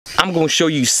I'm going to show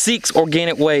you 6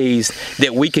 organic ways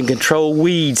that we can control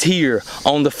weeds here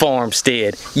on the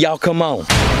farmstead. Y'all come on.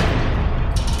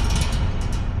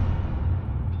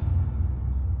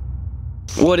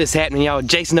 What is happening, y'all?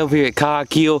 Jason over here at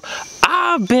Cog Hill.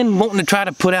 I've been wanting to try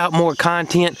to put out more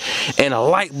content and a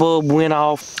light bulb went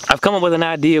off. I've come up with an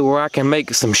idea where I can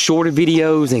make some shorter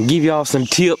videos and give y'all some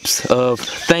tips of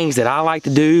things that I like to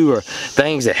do or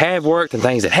things that have worked and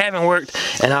things that haven't worked.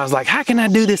 And I was like, how can I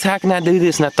do this? How can I do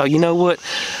this? And I thought, you know what?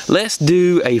 Let's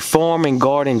do a farm and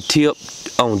garden tip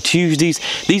on Tuesdays.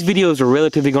 These videos are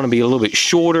relatively going to be a little bit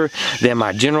shorter than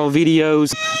my general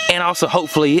videos, and also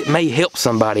hopefully it may help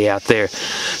somebody out there.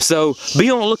 So be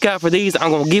on the lookout for these.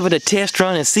 I'm going to give it a test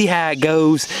run and see how it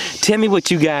goes. Tell me what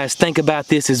you guys think about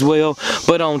this as well.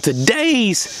 But on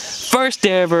today's first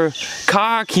ever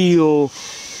Cog Hill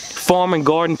Farm and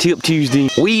Garden Tip Tuesday,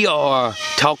 we are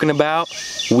talking about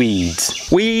weeds.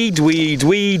 Weeds.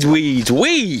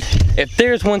 If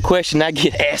there's one question I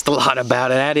get asked a lot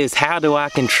about, and that is, how do I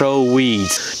control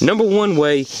weeds? Number one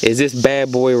way is this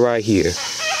bad boy right here.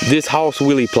 This Hoss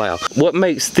wheelie plow. What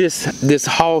makes this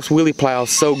Hoss wheelie plow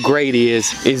so great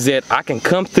is that I can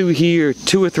come through here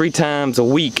 2 or 3 times a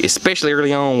week, especially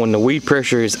early on when the weed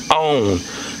pressure is on.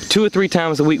 2 or 3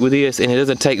 times a week with this, and it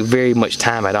doesn't take very much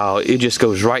time at all. It just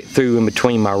goes right through in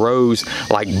between my rows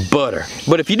like butter.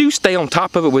 But if you do stay on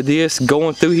top of it with this,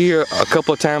 going through here a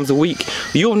couple of times a week,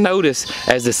 you'll notice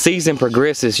as the season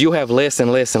progresses, you'll have less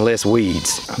and less and less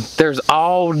weeds. There's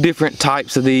all different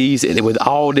types of these with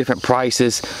all different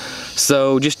prices.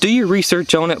 So just do your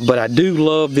research on it, but I do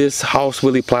love this Hoss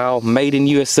wheelie plow, made in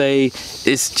USA.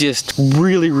 It's just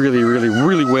really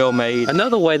well made.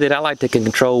 Another way that I like to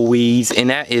control weeds, and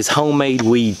that is homemade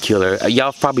weed killer.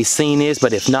 Y'all probably seen this,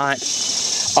 but if not,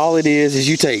 all it is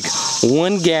you take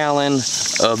 1 gallon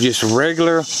of just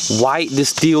regular white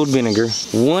distilled vinegar,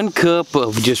 1 cup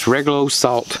of just regular old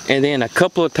salt, and then a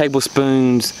couple of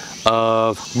tablespoons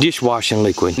of dishwashing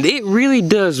liquid. It really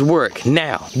does work.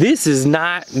 Now, this is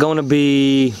not going to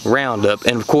be Roundup,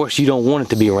 and of course you don't want it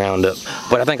to be Roundup,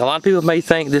 but I think a lot of people may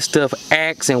think this stuff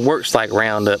acts and works like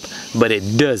Roundup, but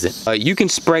it doesn't. You can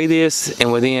spray this,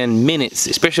 and within minutes,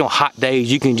 especially on hot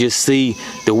days, you can just see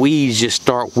the weeds just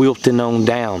start wilting on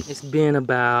down. It's been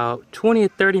about 20 or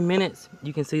 30 minutes.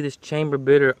 You can see this chamber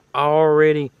bitter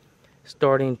already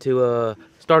starting to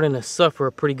suffer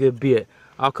a pretty good bit.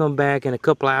 I'll come back in a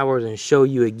couple hours and show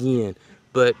you again,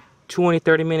 but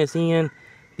 20-30 minutes in,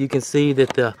 you can see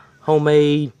that the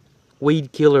homemade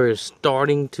weed killer is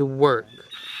starting to work.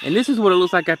 And this is what it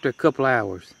looks like after a couple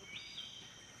hours.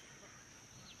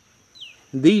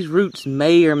 These roots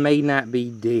may or may not be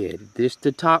dead. Just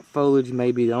the top foliage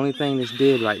may be the only thing that's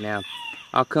dead right now.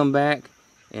 I'll come back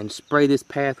and spray this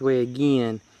pathway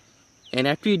again, and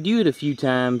after you do it a few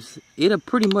times, it'll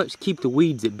pretty much keep the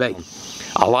weeds at bay.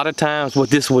 A lot of times what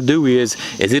this will do is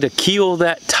it'll kill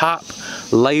that top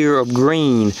layer of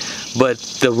green, but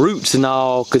the roots and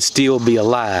all could still be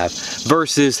alive,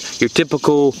 versus your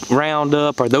typical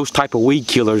Roundup or those type of weed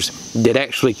killers that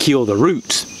actually kill the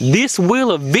roots. This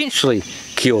will eventually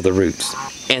kill the roots,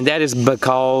 and that is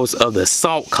because of the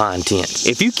salt content.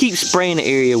 If you keep spraying the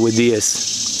area with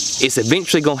this, it's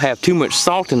eventually going to have too much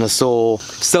salt in the soil,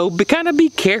 so kind of be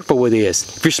careful with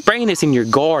this. If you're spraying this in your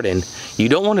garden, you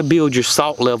don't want to build your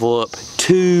salt level up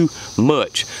too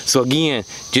much. So again,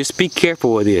 just be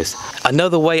careful with this.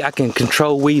 Another way I can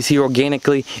control weeds here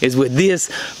organically is with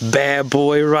this bad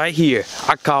boy right here.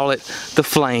 I call it the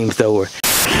flamethrower.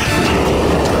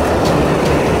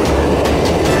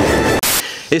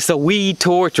 It's a weed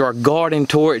torch or a garden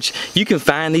torch. You can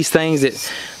find these things at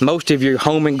most of your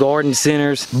home and garden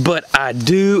centers, but I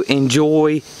do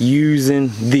enjoy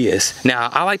using this. Now,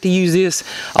 I like to use this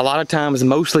a lot of times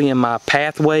mostly in my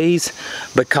pathways,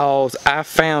 because I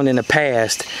found in the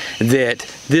past that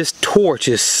this torch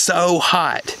is so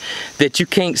hot that you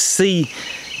can't see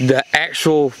the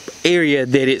actual area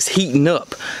that it's heating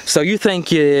up. So you think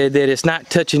that it's not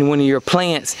touching one of your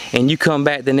plants, and you come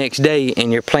back the next day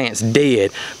and your plant's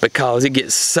dead because it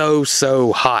gets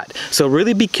so hot. So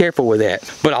really be careful with that.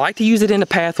 But I like to use it in the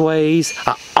pathways.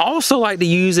 I also like to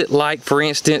use it, like for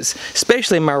instance,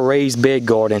 especially in my raised bed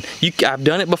garden. I've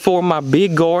done it before in my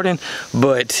big garden,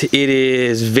 but it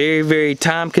is very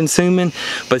time consuming.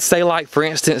 But say like for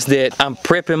instance that I'm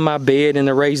prepping my bed in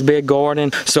the raised bed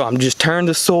garden, so I'm just turning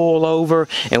the soil soil over,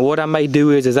 and what I may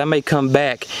do is I may come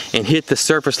back and hit the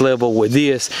surface level with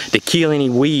this to kill any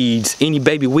weeds, any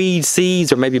baby weed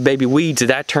seeds or maybe baby weeds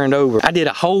that I turned over. I did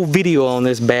a whole video on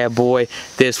this bad boy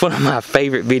that's one of my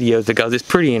favorite videos because it's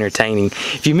pretty entertaining.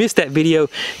 If you missed that video,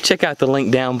 check out the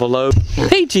link down below.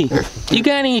 Peachy, you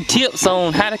got any tips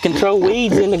on how to control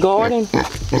weeds in the garden?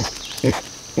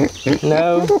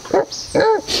 No?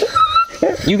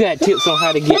 You got tips on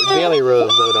how to get belly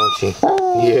rubs though, don't you?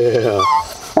 Yeah.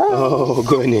 Oh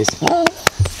goodness.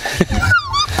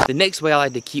 The next way I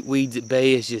like to keep weeds at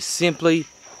bay is just simply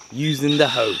using the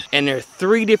hoe. And there are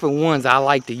 3 different ones I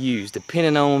like to use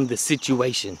depending on the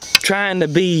situation. Trying to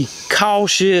be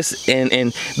cautious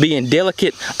and being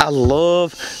delicate, I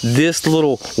love this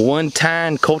little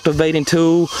one-time cultivating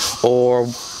tool, or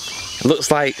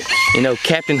looks like, you know,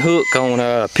 Captain Hook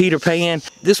on Peter Pan.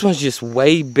 This one's just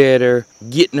way better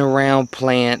getting around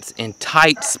plants in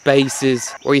tight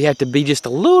spaces where you have to be just a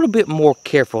little bit more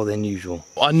careful than usual.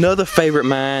 Another favorite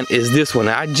of mine is this one.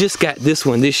 I just got this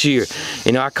one this year.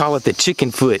 You know, I call it the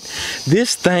chicken foot.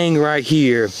 This thing right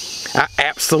here, I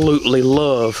absolutely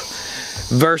love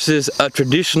versus a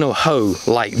traditional hoe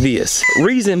like this.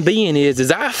 Reason being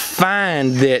is I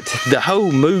find that the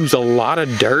hoe moves a lot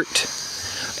of dirt,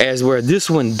 as where this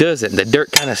one doesn't. The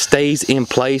dirt kind of stays in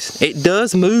place. It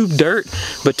does move dirt,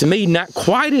 but to me not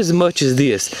quite as much as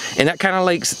this, and that kind of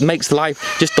makes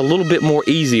life just a little bit more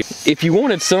easier. If you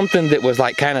wanted something that was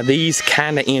like kind of these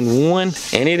kind of in one,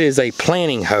 and it is a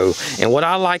planting hoe, and what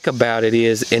I like about it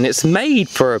is, and it's made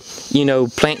for, you know,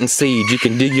 planting seeds. You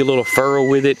can dig your little furrow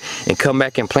with it and come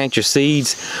back and plant your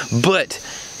seeds, but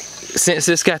since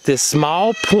it's got this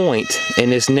small point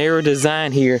and this narrow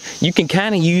design here, you can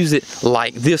kind of use it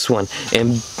like this one,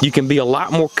 and you can be a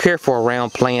lot more careful around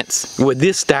plants with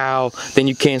this style than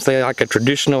you can say like a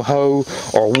traditional hoe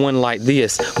or one like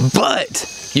this.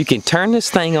 But you can turn this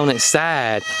thing on its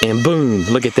side and boom,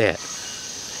 look at that.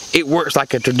 It works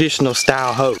like a traditional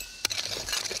style hoe.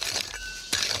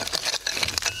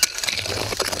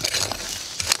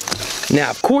 Now,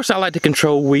 of course, I like to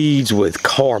control weeds with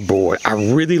cardboard. I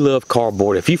really love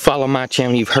cardboard. If you follow my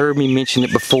channel, you've heard me mention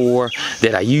it before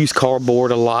that I use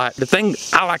cardboard a lot. The thing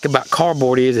I like about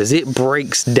cardboard is it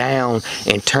breaks down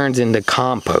and turns into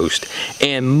compost.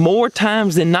 And more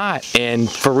times than not, and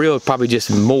for real, probably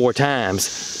just more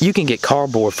times, you can get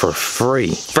cardboard for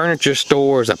free. Furniture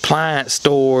stores, appliance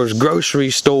stores, grocery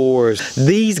stores,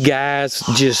 these guys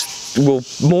just will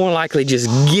more likely just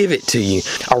give it to you.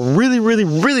 I really, really,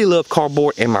 really love cardboard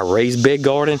in my raised bed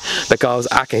garden because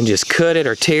I can just cut it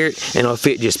or tear it and it'll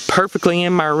fit just perfectly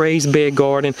in my raised bed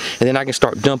garden, and then I can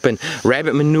start dumping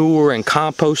rabbit manure and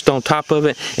compost on top of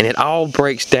it, and it all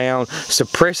breaks down,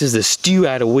 suppresses the stew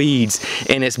out of weeds,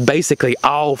 and it's basically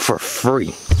all for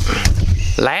free.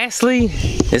 Lastly,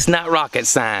 it's not rocket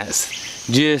science,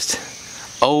 just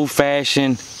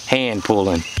old-fashioned hand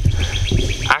pulling.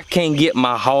 I can't get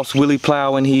my Hoss wheelie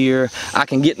plow in here. I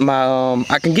can get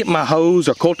my hose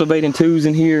or cultivating tools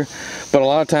in here, but a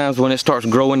lot of times when it starts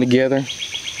growing together,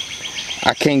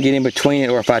 I can't get in between it,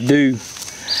 or if I do,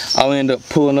 I'll end up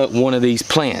pulling up one of these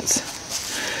plants.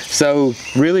 So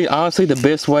really, honestly, the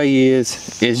best way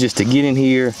is just to get in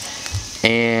here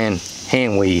and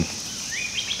hand weed,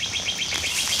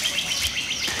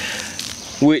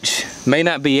 which may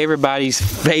not be everybody's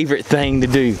favorite thing to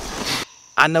do.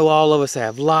 I know all of us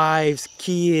have lives,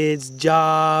 kids,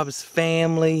 jobs,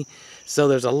 family, so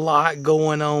there's a lot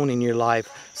going on in your life.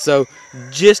 So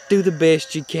just do the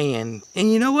best you can.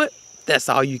 And you know what? That's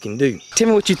all you can do. Tell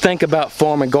me what you think about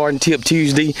Farm and Garden Tip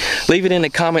Tuesday. Leave it in the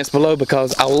comments below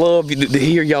because I love to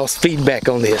hear y'all's feedback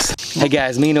on this. Hey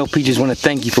guys, me and Old Peaches want to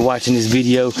thank you for watching this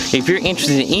video. If you're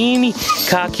interested in any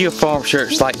Cog Hill Farm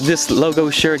shirts like this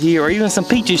logo shirt here, or even some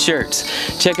Peaches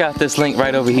shirts, check out this link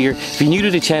right over here. If you're new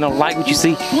to the channel, like what you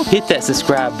see, hit that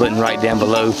subscribe button right down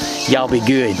below. Y'all be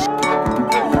good.